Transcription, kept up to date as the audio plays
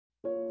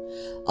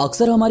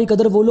अक्सर हमारी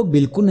कदर वो लोग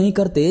बिल्कुल नहीं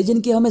करते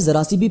जिनकी हमें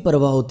जरा सी भी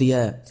परवाह होती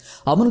है।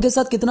 हम उनके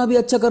साथ कितना भी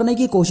अच्छा करने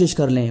की कोशिश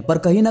कर लें, पर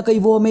कहीं ना कहीं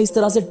वो हमें इस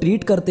तरह से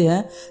ट्रीट करते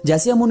हैं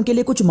जैसे हम उनके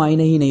लिए कुछ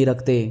मायने ही नहीं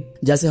रखते।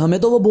 जैसे हमें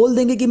तो वो बोल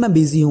देंगे कि मैं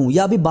बिजी हूं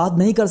या अभी बात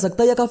नहीं कर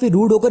सकता, या काफी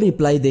रूड होकर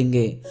रिप्लाई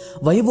देंगे।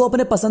 वहीं वो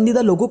अपने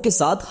पसंदीदा लोगों के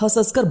साथ हंस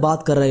हंस कर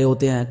बात कर रहे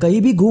होते हैं,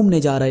 कहीं भी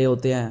घूमने जा रहे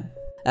होते हैं।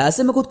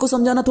 ऐसे में खुद को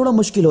समझाना थोड़ा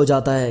मुश्किल हो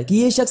जाता है कि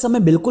ये शख्स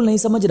हमें बिल्कुल नहीं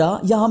समझ रहा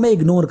या हमें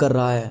इग्नोर कर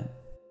रहा है।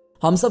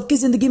 हम सबकी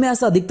जिंदगी में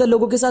ऐसा अधिकतर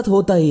लोगों के साथ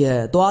होता ही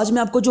है। तो आज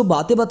मैं आपको जो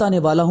बातें बताने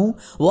वाला हूं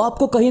वो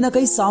आपको कहीं ना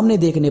कहीं सामने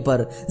देखने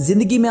पर,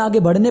 जिंदगी में आगे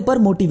बढ़ने पर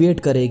मोटिवेट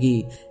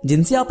करेगी,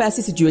 जिनसे आप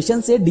ऐसी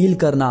सिचुएशन से डील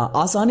करना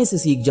आसानी से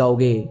सीख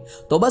जाओगे।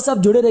 तो बस आप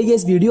जुड़े रहिए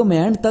इस वीडियो में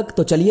एंड तक।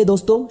 तो चलिए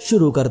दोस्तों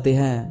शुरू करते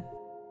हैं।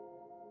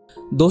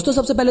 दोस्तों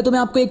सबसे पहले तो मैं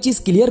आपको एक चीज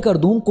क्लियर कर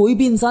दूं, कोई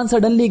भी इंसान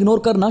सडनली इग्नोर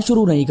करना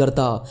शुरू नहीं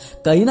करता।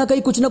 कहीं ना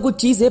कहीं कुछ ना कुछ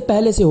चीजें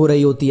पहले से हो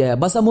रही होती है,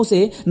 बस हम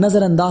उसे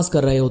नजरअंदाज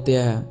कर रहे होते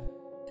हैं।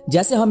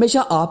 जैसे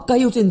हमेशा आपका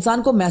ही उस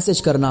इंसान को मैसेज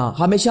करना,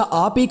 हमेशा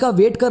आप ही का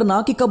वेट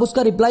करना कि कब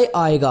उसका रिप्लाई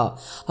आएगा,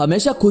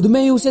 हमेशा खुद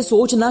में ही उसे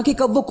सोचना कि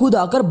कब वो खुद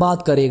आकर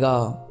बात करेगा।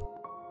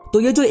 तो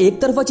ये जो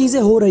एक तरफा चीजें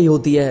हो रही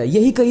होती है,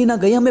 यही कहीं ना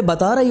कहीं हमें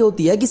बता रही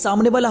होती है कि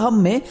सामने वाला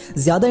हम में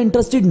ज्यादा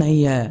इंटरेस्टेड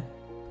नहीं है।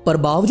 पर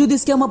बावजूद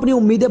इसके हम अपनी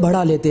उम्मीदें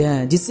बढ़ा लेते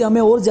हैं, जिससे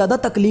हमें और ज्यादा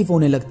तकलीफ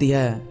होने लगती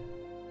है।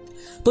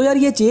 तो यार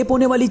ये चेप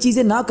होने वाली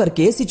चीजें ना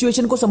करके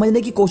सिचुएशन को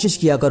समझने की कोशिश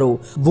किया करो।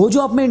 वो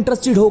जो आप में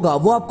इंटरेस्टेड होगा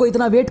वो आपको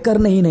इतना वेट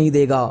करने ही नहीं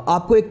देगा,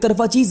 आपको एक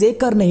तरफा चीजें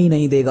करने ही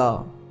नहीं देगा।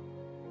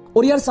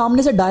 और यार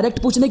सामने से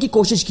डायरेक्ट पूछने की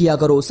कोशिश किया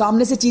करो,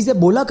 सामने से चीजें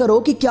बोला करो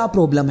कि क्या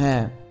प्रॉब्लम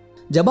है।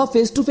 जब आप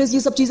फेस टू फेस ये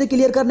सब चीजें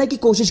क्लियर करने की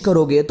कोशिश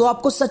करोगे तो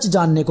आपको सच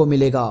जानने को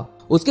मिलेगा।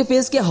 उसके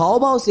फेस के हाव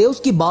भाव से,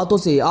 उसकी बातों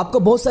से आपको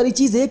बहुत सारी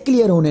चीजें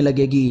क्लियर होने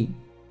लगेगी।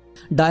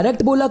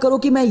 डायरेक्ट बोला करो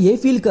कि मैं ये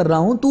फील कर रहा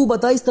हूं, तू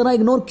बता इस तरह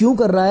इग्नोर क्यों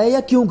कर रहा है या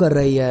क्यों कर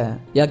रही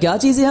है, या क्या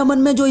चीजें हैं मन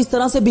में जो इस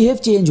तरह से बिहेव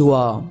चेंज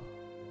हुआ।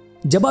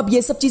 जब आप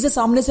ये सब चीजें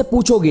सामने से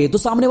पूछोगे तो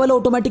सामने वाला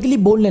ऑटोमेटिकली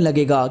बोलने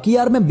लगेगा कि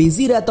यार मैं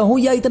बिजी रहता हूं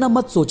या इतना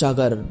मत सोचा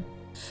कर।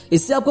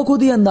 इससे आपको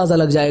खुद ही अंदाजा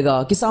लग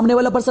जाएगा कि सामने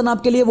वाला पर्सन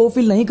आपके लिए वो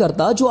फील नहीं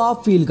करता जो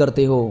आप फील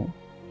करते हो।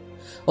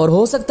 और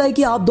हो सकता है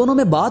कि आप दोनों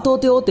में बात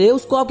होते होते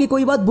उसको आपकी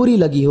कोई बात बुरी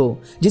लगी हो,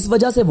 जिस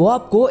वजह से वो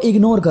आपको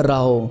इग्नोर कर रहा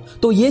हो।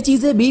 तो ये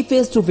चीजें भी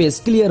फेस टू फेस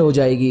क्लियर हो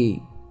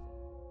जाएगी।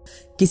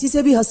 किसी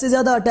से भी हद से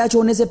ज्यादा अटैच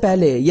होने से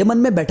पहले ये मन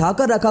में बैठा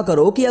कर रखा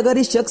करो कि अगर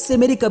इस शख्स से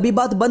मेरी कभी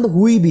बात बंद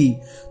हुई भी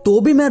तो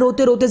भी मैं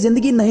रोते रोते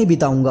जिंदगी नहीं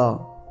बिताऊंगा।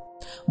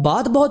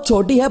 बात बहुत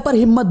छोटी है पर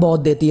हिम्मत बहुत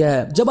देती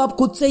है। जब आप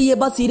खुद से ये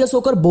बात सीरियस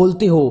होकर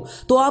बोलते हो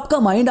तो आपका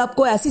माइंड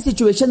आपको ऐसी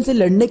सिचुएशन से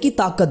लड़ने की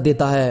ताकत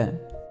देता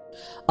है।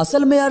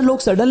 असल में यार लोग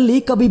सडनली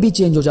कभी भी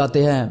चेंज हो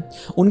जाते हैं।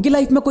 उनकी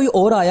लाइफ में कोई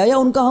और आया या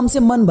उनका हमसे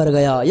मन भर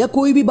गया या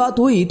कोई भी बात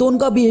हुई तो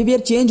उनका बिहेवियर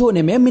चेंज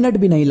होने में मिनट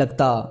भी नहीं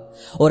लगता।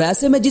 और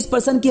ऐसे में जिस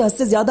पर्सन की हद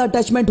से ज्यादा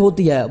अटैचमेंट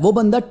होती है वो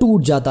बंदा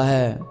टूट जाता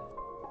है।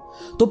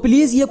 तो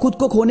प्लीज ये खुद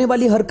को खोने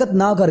वाली हरकत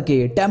ना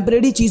करके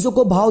टेम्परेरी चीजों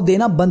को भाव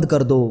देना बंद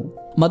कर दो।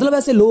 मतलब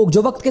ऐसे लोग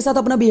जो वक्त के साथ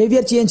अपना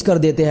बिहेवियर चेंज कर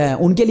देते हैं,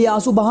 उनके लिए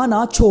आंसू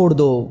बहाना छोड़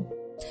दो।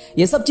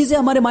 ये सब चीजें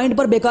हमारे माइंड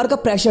पर बेकार का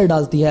प्रेशर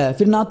डालती है,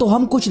 फिर ना तो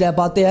हम कुछ रह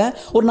पाते हैं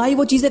और ना ही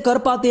वो चीजें कर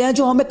पाते हैं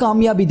जो हमें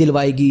कामयाबी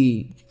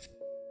दिलवाएगी।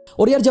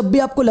 और यार जब भी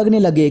आपको लगने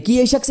लगे कि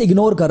ये शख्स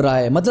इग्नोर कर रहा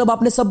है, मतलब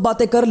आपने सब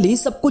बातें कर ली,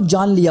 सब कुछ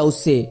जान लिया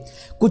उससे,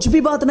 कुछ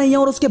भी बात नहीं है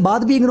और उसके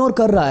बाद भी इग्नोर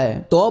कर रहा है,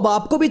 तो अब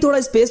आपको भी थोड़ा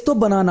स्पेस तो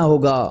बनाना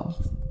होगा।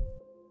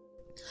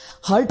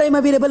 हर टाइम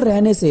अवेलेबल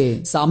रहने से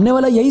सामने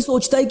वाला यही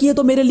सोचता है कि ये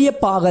तो मेरे लिए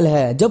पागल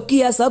है,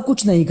 जबकि ऐसा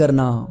कुछ नहीं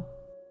करना।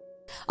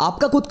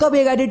 आपका खुद का भी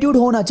एक एटीट्यूड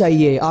होना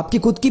चाहिए, आपकी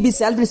खुद की भी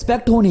सेल्फ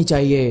रिस्पेक्ट होनी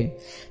चाहिए,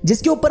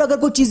 जिसके ऊपर अगर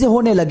कुछ चीजें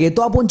होने लगे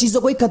तो आप उन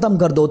चीजों को ही खत्म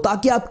कर दो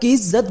ताकि आपकी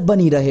इज्जत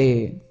बनी रहे।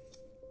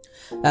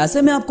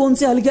 ऐसे में आपको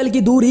उनसे हल्की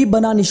हल्की दूरी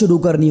बनानी शुरू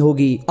करनी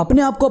होगी।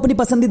 अपने आप को अपनी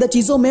पसंदीदा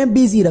चीजों में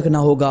बिजी रखना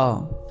होगा।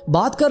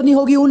 बात करनी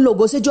होगी उन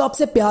लोगों से जो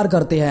आपसे प्यार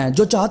करते हैं,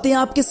 जो चाहते हैं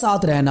आपके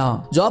साथ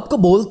रहना, जो आपको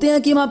बोलते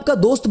हैं कि मैं आपका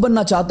दोस्त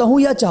बनना चाहता हूं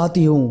या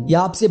चाहती हूं,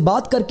 या आपसे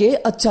बात करके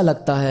अच्छा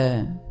लगता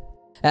है।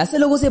 ऐसे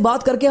लोगों से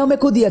बात करके हमें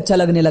खुद ही अच्छा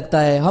लगने लगता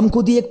है, हम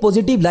खुद ही एक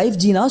पॉजिटिव लाइफ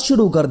जीना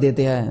शुरू कर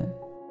देते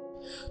हैं।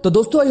 तो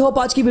दोस्तों आई होप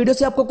आज की वीडियो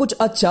से आपको कुछ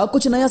अच्छा,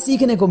 कुछ नया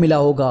सीखने को मिला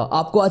होगा।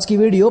 आपको आज की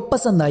वीडियो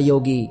पसंद आई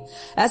होगी।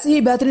 ऐसे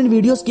ही बेहतरीन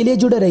वीडियोस के लिए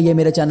जुड़े रहिए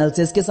मेरे चैनल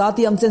से। इसके साथ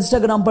ही हमसे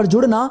इंस्टाग्राम पर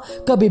जुड़ना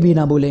कभी भी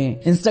ना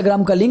भूलें।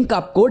 इंस्टाग्राम का लिंक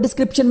आपको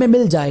डिस्क्रिप्शन में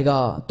मिल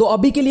जाएगा। तो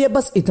अभी के लिए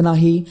बस इतना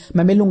ही।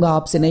 मैं मिलूंगा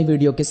आपसे नई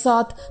वीडियो के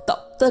साथ,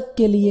 तब तक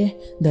के लिए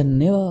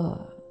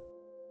धन्यवाद।